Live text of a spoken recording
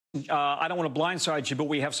I don't want to blindside you, but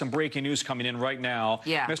we have some breaking news coming in right now.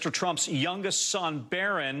 Yeah. Mr. Trump's youngest son,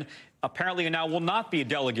 Barron, apparently now will not be a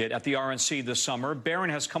delegate at the RNC this summer. Barron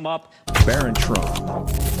has come up. Barron Trump,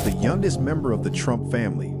 the youngest member of the Trump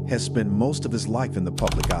family, has spent most of his life in the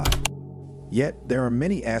public eye. Yet, there are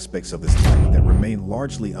many aspects of his life that remain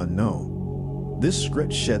largely unknown. This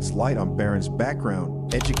script sheds light on Barron's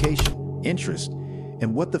background, education, interest,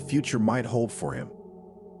 and what the future might hold for him.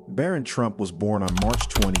 Barron Trump was born on March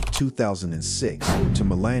 20, 2006, to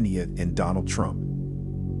Melania and Donald Trump.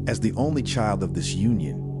 As the only child of this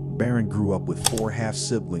union, Barron grew up with 4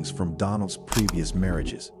 half-siblings from Donald's previous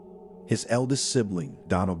marriages. His eldest sibling,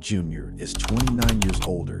 Donald Jr., is 29 years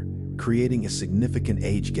older, creating a significant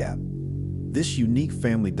age gap. This unique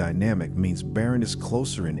family dynamic means Barron is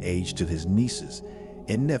closer in age to his nieces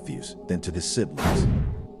and nephews than to his siblings.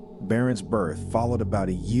 Barron's birth followed about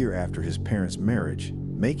a year after his parents' marriage,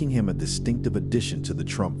 making him a distinctive addition to the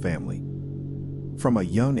Trump family. From a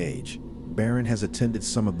young age, Barron has attended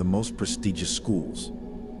some of the most prestigious schools.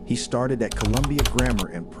 He started at Columbia Grammar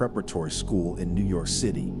and Preparatory School in New York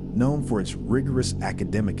City, known for its rigorous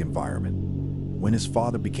academic environment. When his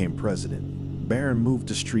father became president, Barron moved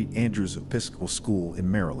to St. Andrew's Episcopal School in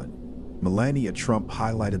Maryland. Melania Trump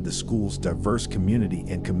highlighted the school's diverse community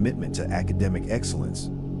and commitment to academic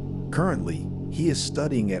excellence. Currently, he is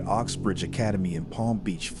studying at Oxbridge Academy in Palm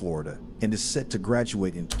Beach, Florida, and is set to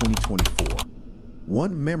graduate in 2024.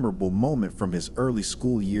 One memorable moment from his early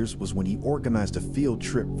school years was when he organized a field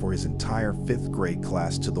trip for his entire 5th grade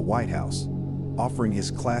class to the White House, offering his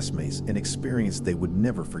classmates an experience they would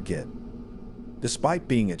never forget. Despite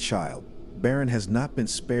being a child, Barron has not been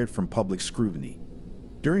spared from public scrutiny.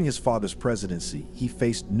 During his father's presidency, he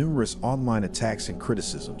faced numerous online attacks and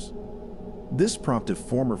criticisms. This prompted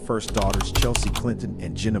former first daughters Chelsea Clinton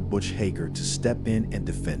and Jenna Bush Hager to step in and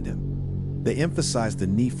defend him. They emphasized the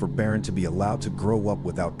need for Barron to be allowed to grow up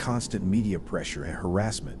without constant media pressure and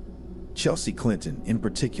harassment. Chelsea Clinton, in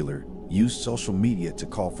particular, used social media to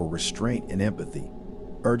call for restraint and empathy,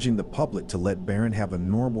 urging the public to let Barron have a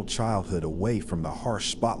normal childhood away from the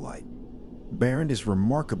harsh spotlight. Barron is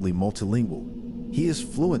remarkably multilingual. He is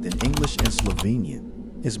fluent in English and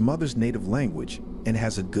Slovenian, his mother's native language, and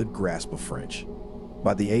has a good grasp of French.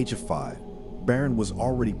 By the age of 5, Barron was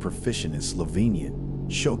already proficient in Slovenian,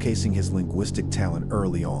 showcasing his linguistic talent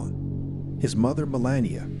early on. His mother,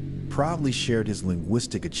 Melania, proudly shared his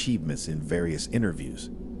linguistic achievements in various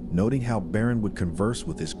interviews, noting how Barron would converse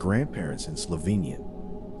with his grandparents in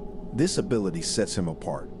Slovenian. This ability sets him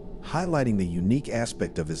apart, highlighting the unique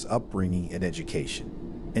aspect of his upbringing and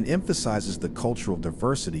education, and emphasizes the cultural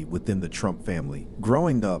diversity within the Trump family.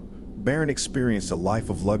 Growing up, Barron experienced a life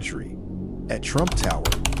of luxury. At Trump Tower,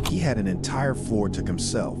 he had an entire floor to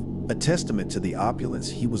himself, a testament to the opulence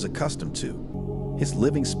he was accustomed to. His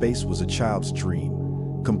living space was a child's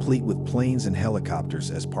dream, complete with planes and helicopters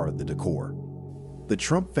as part of the decor. The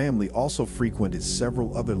Trump family also frequented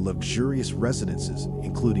several other luxurious residences,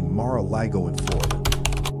 including Mar-a-Lago in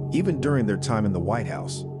Florida. Even during their time in the White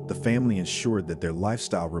House, the family ensured that their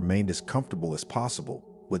lifestyle remained as comfortable as possible,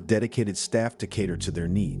 with dedicated staff to cater to their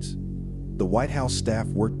needs. The White House staff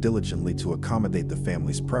worked diligently to accommodate the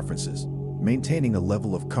family's preferences, maintaining a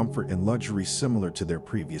level of comfort and luxury similar to their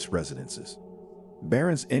previous residences.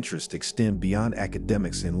 Barron's interests extend beyond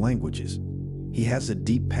academics and languages. He has a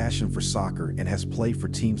deep passion for soccer and has played for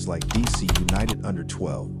teams like DC United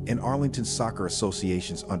Under-12 and Arlington Soccer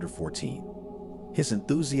Association's Under-14. His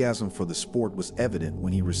enthusiasm for the sport was evident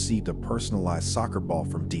when he received a personalized soccer ball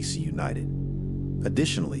from DC United.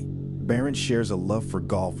 Additionally, Barron shares a love for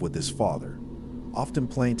golf with his father, often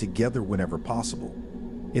playing together whenever possible.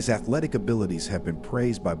 His athletic abilities have been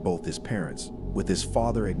praised by both his parents, with his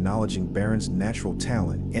father acknowledging Barron's natural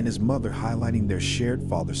talent and his mother highlighting their shared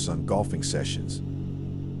father-son golfing sessions.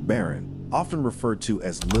 Barron, often referred to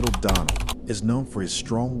as Little Donald, is known for his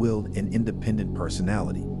strong-willed and independent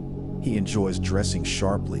personality. He enjoys dressing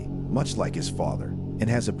sharply, much like his father, and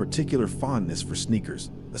has a particular fondness for sneakers,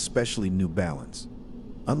 especially New Balance.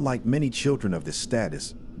 Unlike many children of this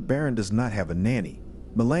status, Barron does not have a nanny.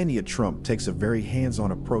 Melania Trump takes a very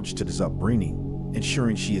hands-on approach to his upbringing,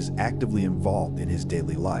 ensuring she is actively involved in his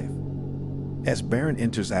daily life. As Barron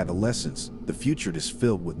enters adolescence, the future is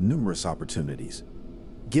filled with numerous opportunities.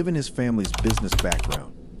 Given his family's business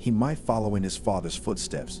background, he might follow in his father's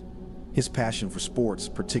footsteps. His passion for sports,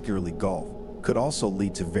 particularly golf, could also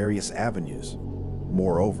lead to various avenues.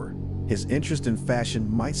 Moreover, his interest in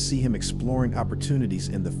fashion might see him exploring opportunities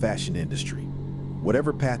in the fashion industry.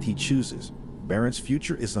 Whatever path he chooses, Barron's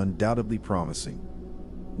future is undoubtedly promising.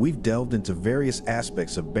 We've delved into various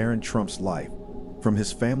aspects of Barron Trump's life, from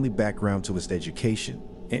his family background to his education,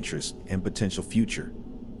 interests, and potential future.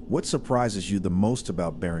 What surprises you the most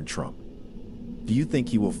about Barron Trump? Do you think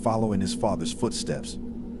he will follow in his father's footsteps?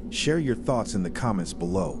 Share your thoughts in the comments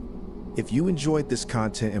below. If you enjoyed this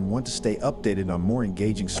content and want to stay updated on more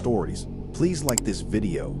engaging stories, please like this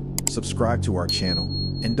video, subscribe to our channel,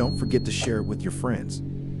 and don't forget to share it with your friends.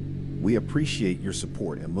 We appreciate your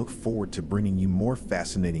support and look forward to bringing you more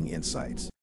fascinating insights.